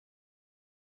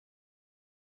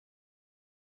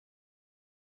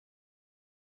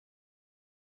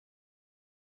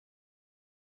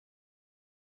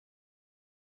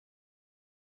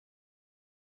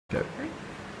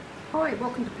Hi,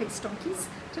 welcome to Pete's Donkeys.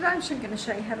 Today I'm going to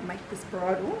show you how to make this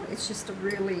bridle. It's just a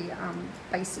really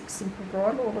basic, simple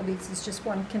bridle. All it is just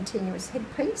one continuous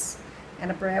headpiece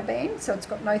and a brow band. So it's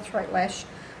got no throat lash,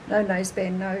 no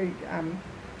noseband, no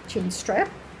chin strap,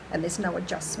 and there's no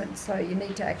adjustment. So you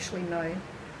need to actually know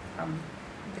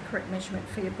the correct measurement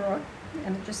for your bridle,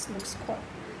 and it just looks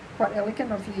quite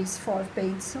elegant. I've used 5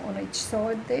 beads on each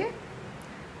side there.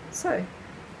 So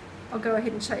I'll go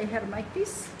ahead and show you how to make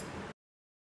this.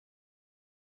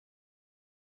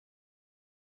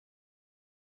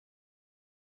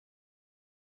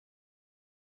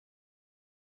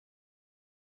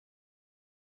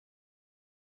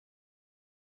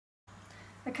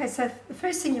 Okay, so the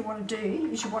first thing you want to do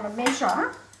is you want to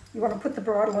measure, you want to put the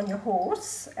bridle on your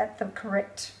horse at the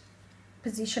correct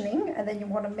positioning, and then you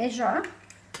want to measure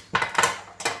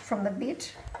from the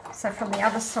bit, so from the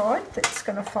other side that's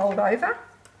going to fold over,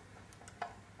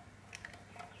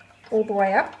 all the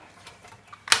way up.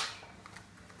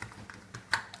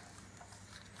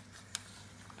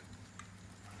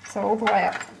 So all the way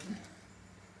up.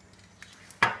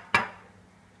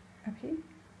 Okay.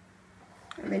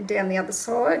 And then down the other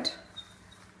side,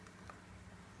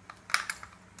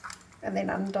 and then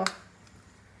under,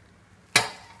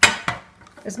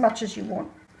 as much as you want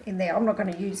in there. I'm not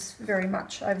going to use very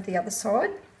much over the other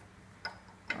side,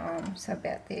 so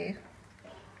about there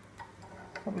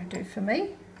probably do for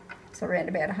me. So around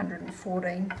about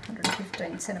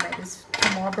 115 centimetres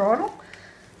for my bridle,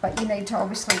 but you need to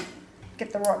obviously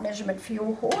get the right measurement for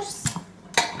your horse.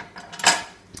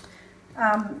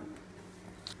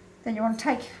 Then you want to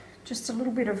take just a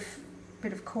little bit of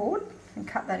cord and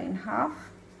cut that in half,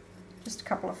 just a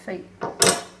couple of feet,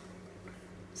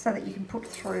 so that you can put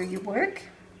through your work,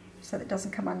 so that it doesn't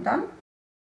come undone.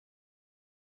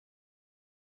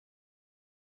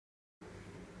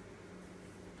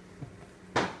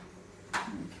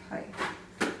 Okay,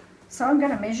 so I'm going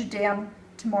to measure down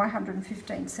to my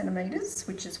 115 centimetres,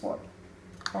 which is what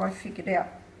I figured out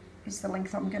is the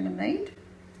length I'm going to need.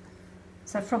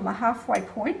 So from the halfway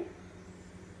point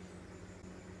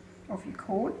of your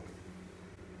cord,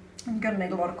 and you're going to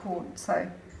need a lot of cord, so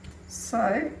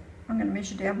I'm going to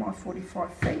measure down my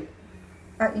 45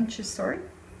 inches, sorry.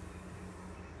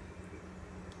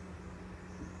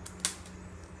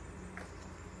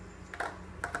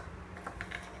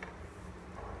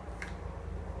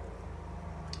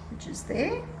 Which is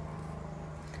there,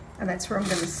 and that's where I'm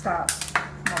going to start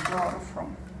my bridle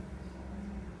from.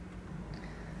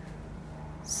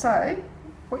 So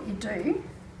what you do,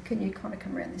 can you kind of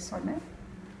come around this side now?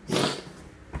 So you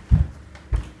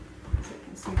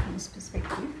can see from this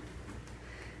perspective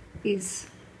is,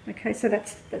 okay, so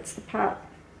that's the part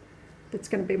that's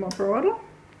going to be my bridle.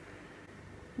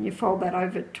 And you fold that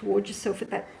over towards yourself at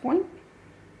that point,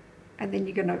 and then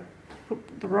you're going to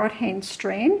put the right hand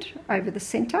strand over the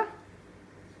centre.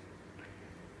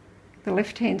 The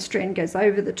left hand strand goes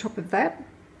over the top of that,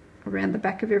 around the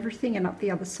back of everything and up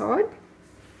the other side.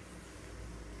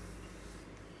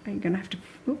 And you're going to have to,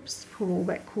 pull all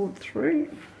that cord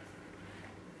through.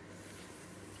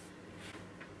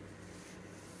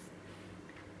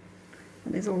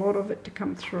 And there's a lot of it to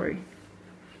come through.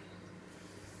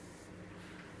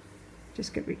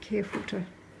 Just got to be careful to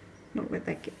not let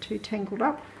that get too tangled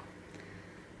up.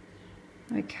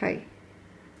 Okay.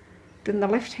 Then the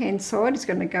left hand side is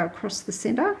going to go across the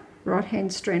centre. Right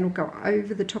hand strand will go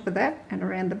over the top of that and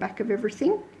around the back of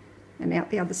everything and out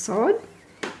the other side.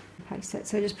 So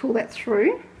just pull that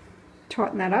through,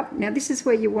 tighten that up. Now this is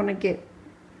where you want to get,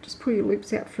 just pull your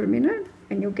loops out for a minute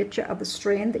and you'll get your other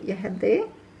strand that you had there.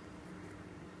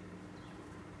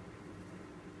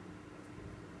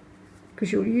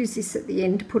 Because you'll use this at the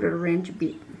end to put it around your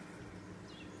bit.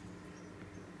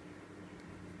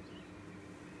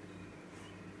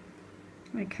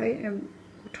 Okay, and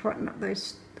we'll tighten up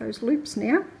those loops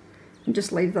now and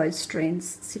just leave those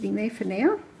strands sitting there for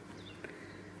now.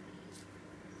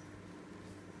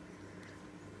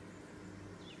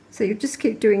 So you just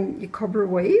keep doing your cobra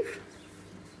weave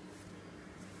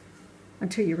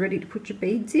until you're ready to put your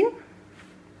beads in.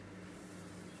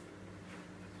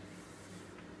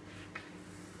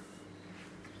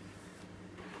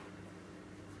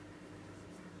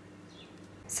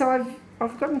 So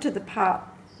I've gotten to the part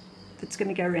that's going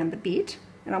to go around the bit,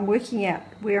 and I'm working out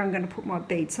where I'm going to put my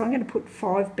beads. So I'm going to put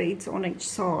 5 beads on each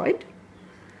side.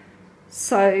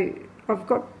 So I've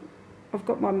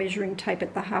got my measuring tape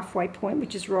at the halfway point,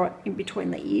 which is right in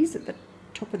between the ears at the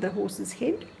top of the horse's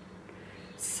head.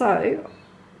 So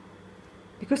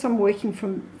because I'm working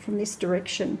from this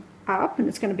direction up and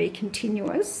it's going to be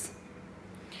continuous,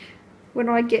 when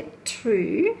I get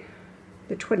to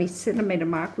the 20 centimetre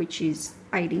mark, which is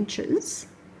 8 inches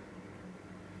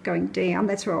going down.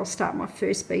 That's where I'll start my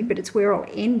first bead, but it's where I'll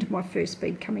end my first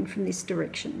bead coming from this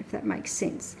direction, if that makes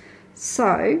sense.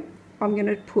 So I'm going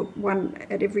to put one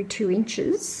at every 2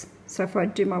 inches. So if I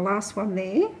do my last one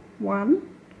there, 1,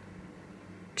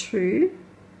 2,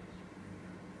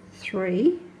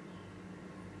 3,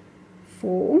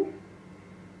 4,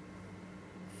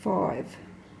 5.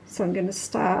 So I'm going to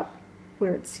start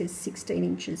where it says 16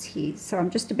 inches here. So I'm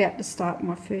just about to start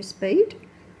my first bead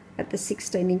at the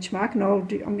 16-inch mark, and I'm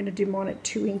going to do mine at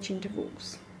 2-inch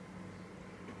intervals.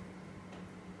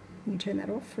 Can you turn that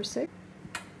off for a sec?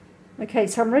 Okay,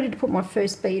 so I'm ready to put my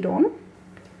first bead on.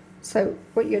 So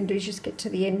what you're going to do is just get to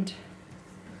the end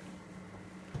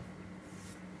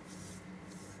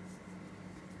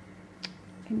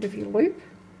of your loop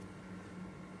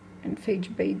and feed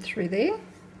your bead through there.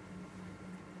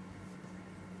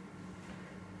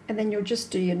 And then you'll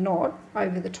just do your knot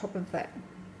over the top of that.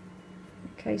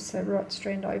 Okay, so right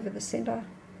strand over the centre,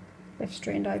 left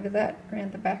strand over that,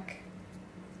 around the back.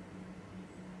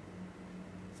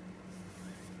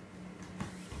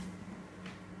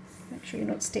 Make sure you're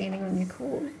not standing on your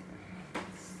cord.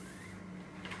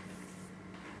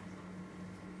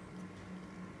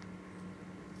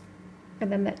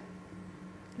 And then that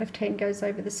left hand goes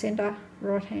over the centre,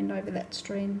 right hand over that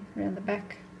strand, around the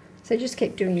back. So just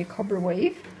keep doing your cobra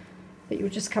weave, but you'll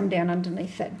just come down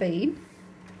underneath that bead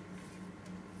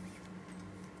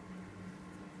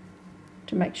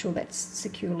to make sure that's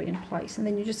securely in place. And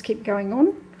then you just keep going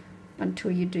on until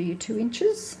you do your 2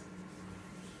 inches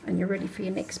and you're ready for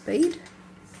your next bead,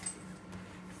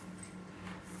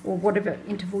 or whatever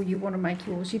interval you want to make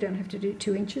yours. You don't have to do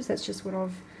 2 inches, that's just what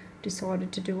I've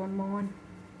decided to do on mine.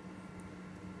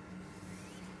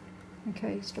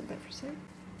 Okay, stop that for a sec.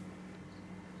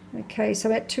 Okay,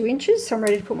 so at 2 inches, so I'm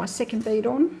ready to put my second bead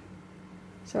on.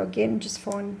 So again, just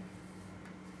find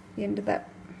the end of that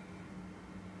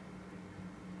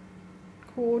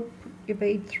cord, put your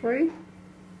bead through,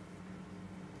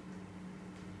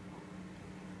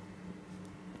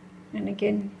 and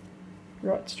again,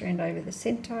 right strand over the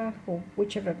centre, or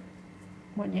whichever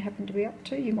one you happen to be up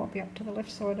to. You might be up to the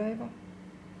left side over.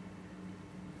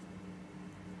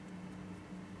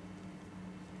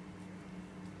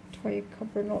 Tie your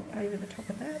cobra knot over the top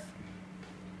of that.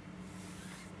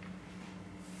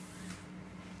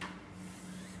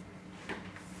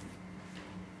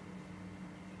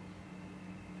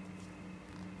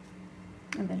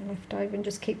 And then left over, and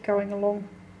just keep going along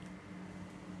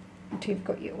until you've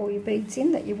got all your beads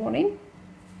in that you want in.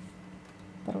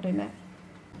 That'll do that.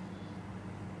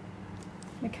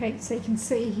 Okay, so you can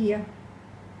see here,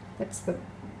 that's where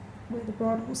the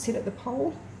bridle will sit at the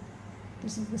pole.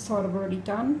 This is the side I've already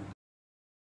done.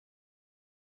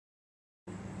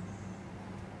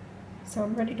 So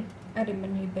I'm ready to add in my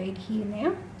new bead here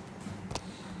now,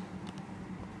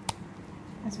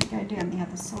 as we go down the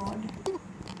other side.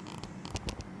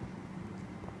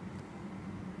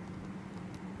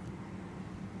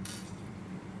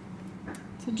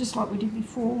 So just like we did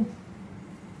before,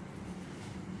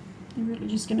 you're really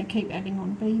just going to keep adding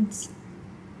on beads.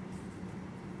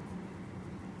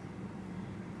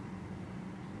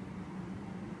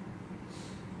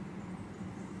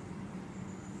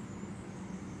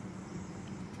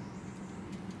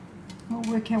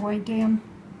 We'll work our way down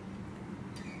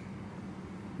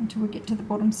until we get to the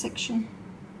bottom section.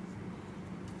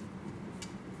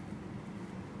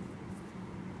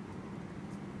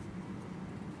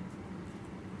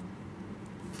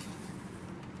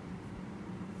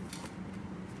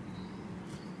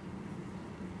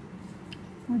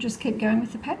 We'll just keep going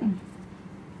with the pattern.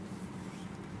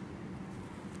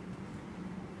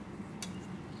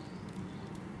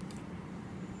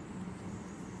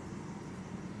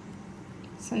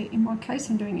 So in my case,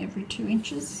 I'm doing every 2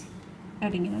 inches,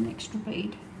 adding in an extra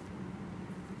bead.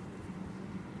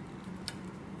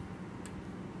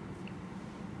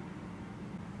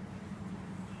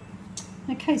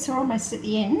 Okay, so we're almost at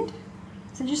the end.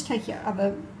 So just take your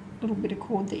other little bit of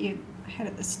cord that you had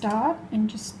at the start and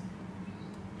just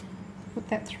put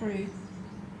that through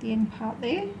the end part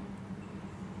there.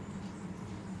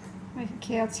 Make a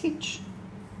cow's hitch.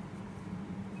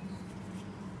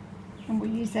 And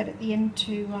we'll use that at the end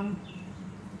to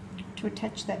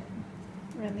attach that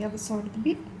around the other side of the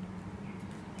bit.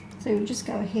 So we'll just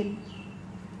go ahead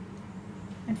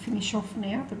and finish off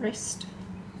now the rest,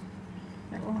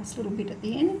 that last little bit at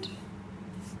the end,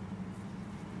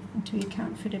 until you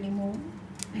can't fit any more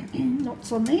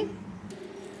knots on there.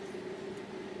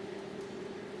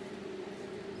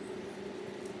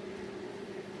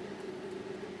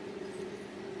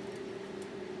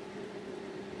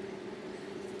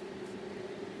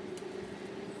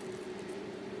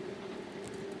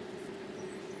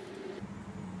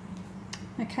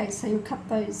 Okay, so you'll cut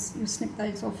those, you'll snip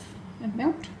those off and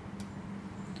melt,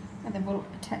 and then we'll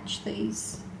attach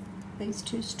these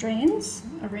two strands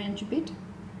around your bit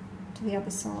to the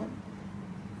other side.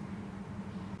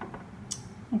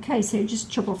 Okay, so you just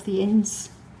chop off the ends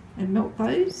and melt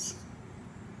those.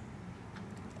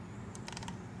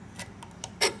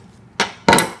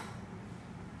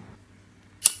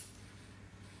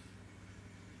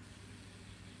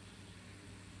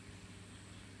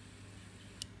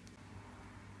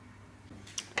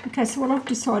 Okay, so what I've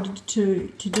decided to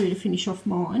do to finish off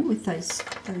mine with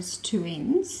those two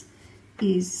ends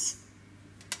is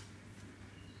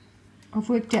I've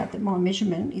worked out that my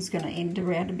measurement is going to end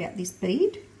around about this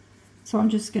bead. So I'm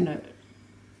just going to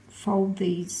fold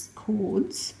these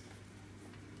cords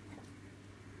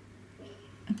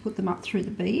and put them up through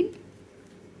the bead.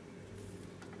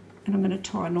 And I'm going to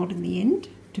tie a knot in the end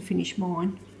to finish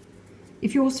mine.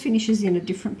 If yours finishes in a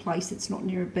different place that's not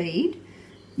near a bead,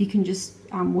 you can just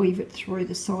weave it through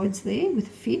the sides there with a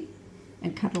fit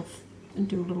and cut off and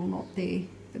do a little knot there.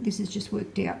 But this has just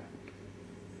worked out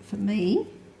for me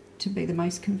to be the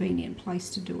most convenient place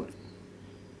to do it.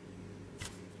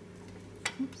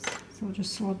 Oops. So I'll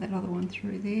just slide that other one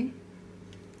through there.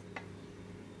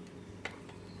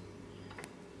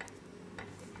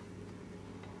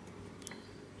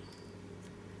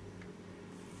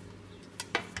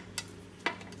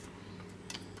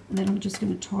 And then I'm just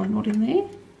going to tie a knot in there,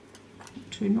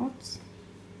 2 knots.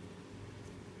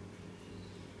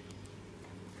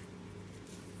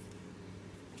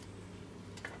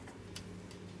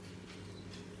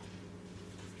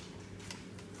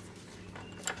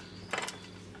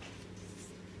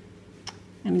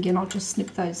 And again, I'll just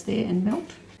snip those there and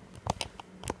melt.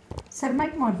 So to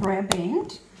make my brow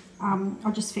band,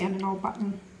 I just found an old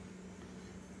button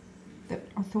that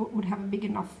I thought would have a big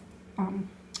enough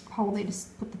hole there to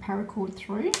put the paracord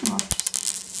through, and I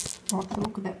just like the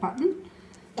look of that button.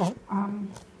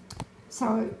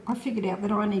 So I figured out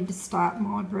that I need to start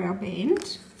my brow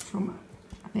band from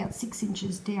about 6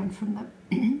 inches down from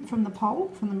the from the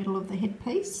pole, from the middle of the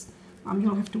headpiece.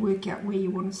 You'll have to work out where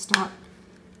you want to start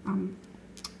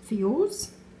for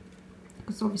yours,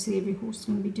 because obviously every horse is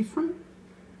going to be different.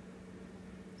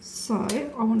 So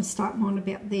I want to start mine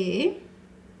about there.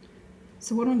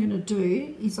 So what I'm going to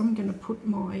do is I'm going to put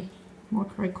my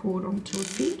micro cord onto a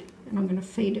feed, and I'm going to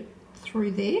feed it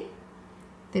through there,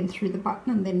 then through the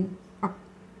button, and then up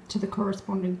to the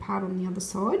corresponding part on the other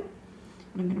side.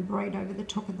 And I'm going to braid over the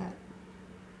top of that.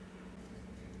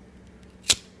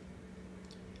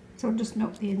 So I'll just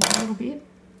melt the ends a little bit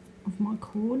of my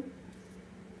cord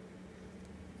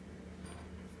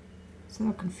so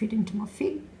I can fit into my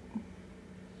fit.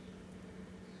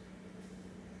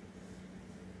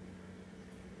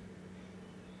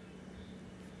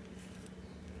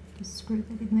 Just screw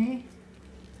that in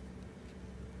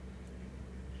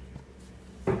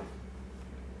there.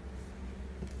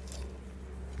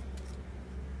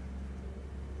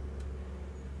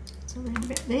 So around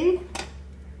about there.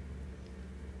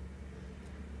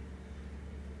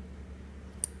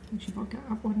 Actually, I'll go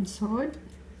up one side.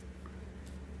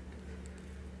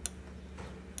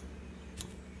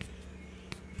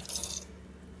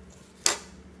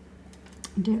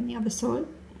 And down the other side.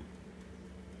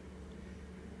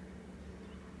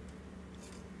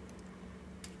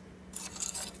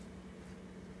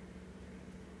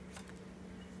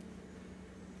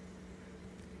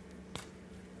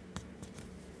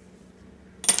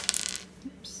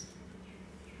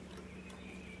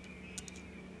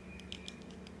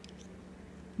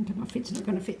 Okay, my fit's not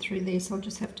going to fit through there, so I'll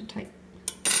just have to take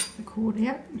the cord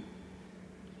out,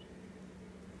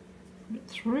 put it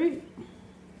through,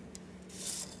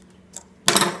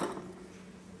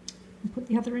 and put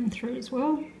the other end through as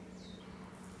well.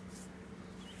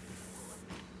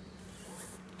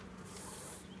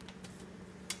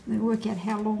 And then work out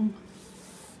how long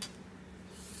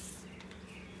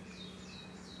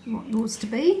you want yours to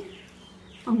be.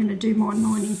 I'm going to do mine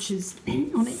 9 inches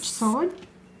on each side.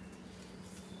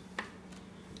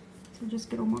 So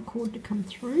just get all my cord to come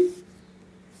through.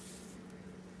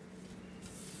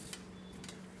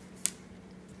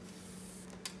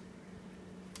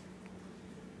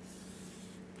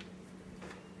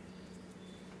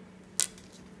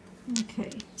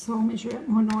 Okay, so I'll measure out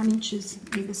my 9 inches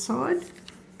either side.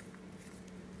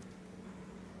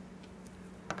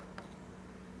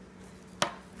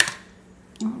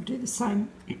 I'll do the same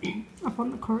up on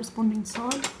the corresponding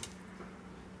side.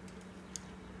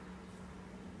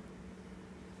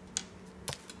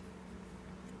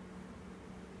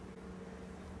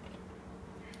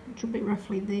 Which will be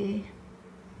roughly there.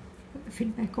 Put the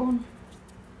feed back on.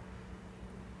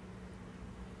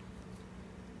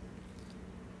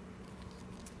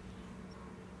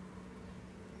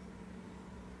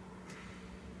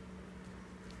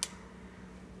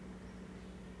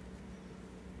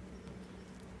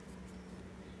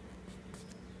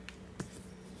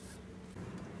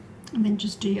 And then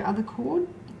just do your other cord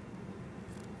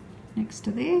next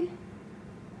to there.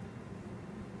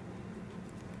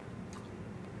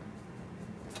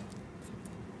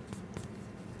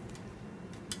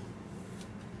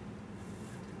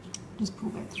 Just pull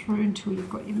that through until you've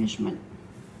got your measurement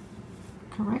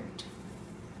correct.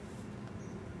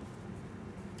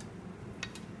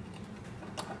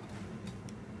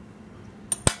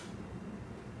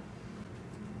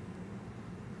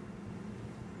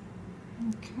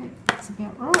 Okay, that's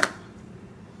about right.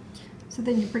 So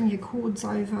then you bring your cords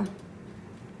over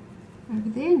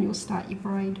there and you'll start your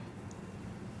braid.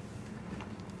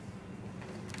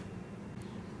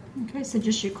 Okay, so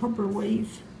just your cobra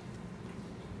weave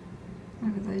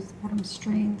over those bottom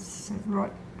strands, so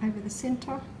right over the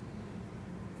centre.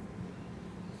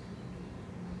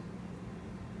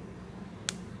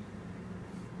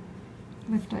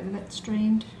 Left over that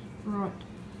strand, right,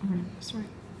 sorry,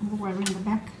 all the way around the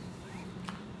back,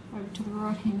 over to the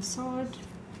right hand side,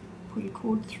 pull your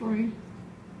cord through.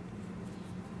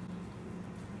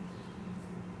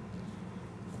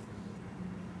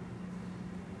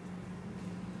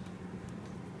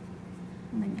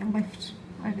 And then your left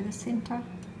over the centre,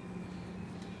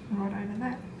 right over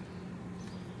that,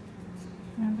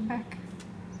 around the back.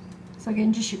 So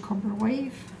again, just your cobra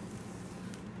weave.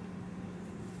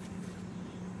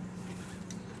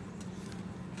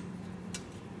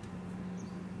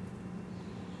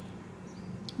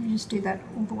 You just do that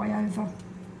all the way over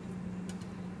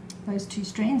those two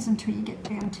strands until you get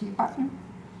down to your button,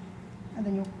 and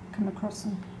then you'll come across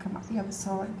and come up the other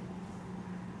side.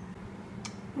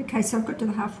 Okay, so I've got to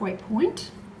the halfway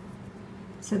point,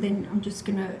 so then I'm just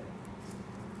going to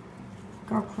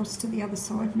go across to the other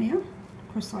side now,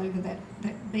 cross over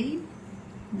that bead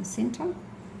in the centre,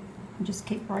 and just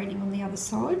keep braiding on the other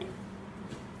side.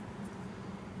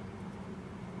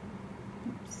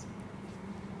 Oops.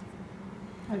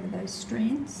 Over those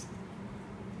strands.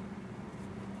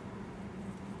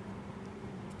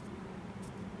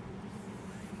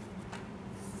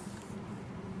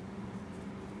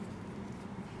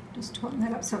 Just tighten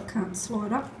that up so it can't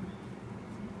slide up.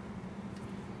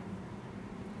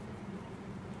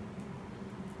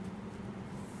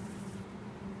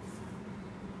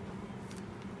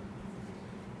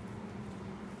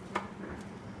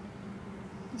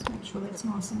 Just make sure that's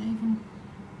nice and even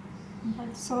on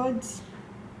both sides.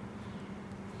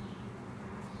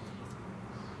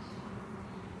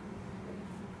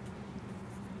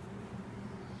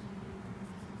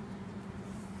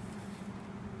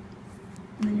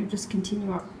 And then you'll just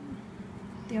continue up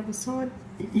the other side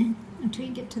until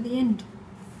you get to the end.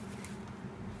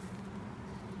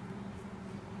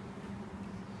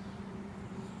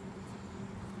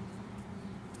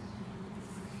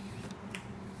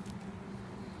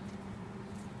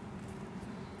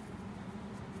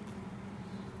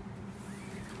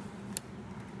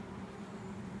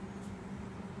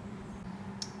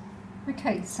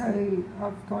 Okay, so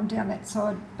I've gone down that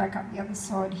side, back up the other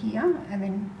side here, and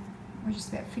then we're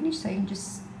just about finished, so you can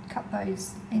just cut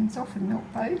those ends off and melt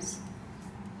those,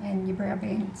 and your brow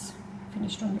band's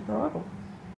finished on your bridle.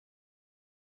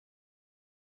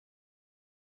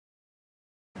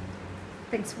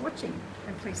 Thanks for watching,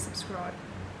 and please subscribe.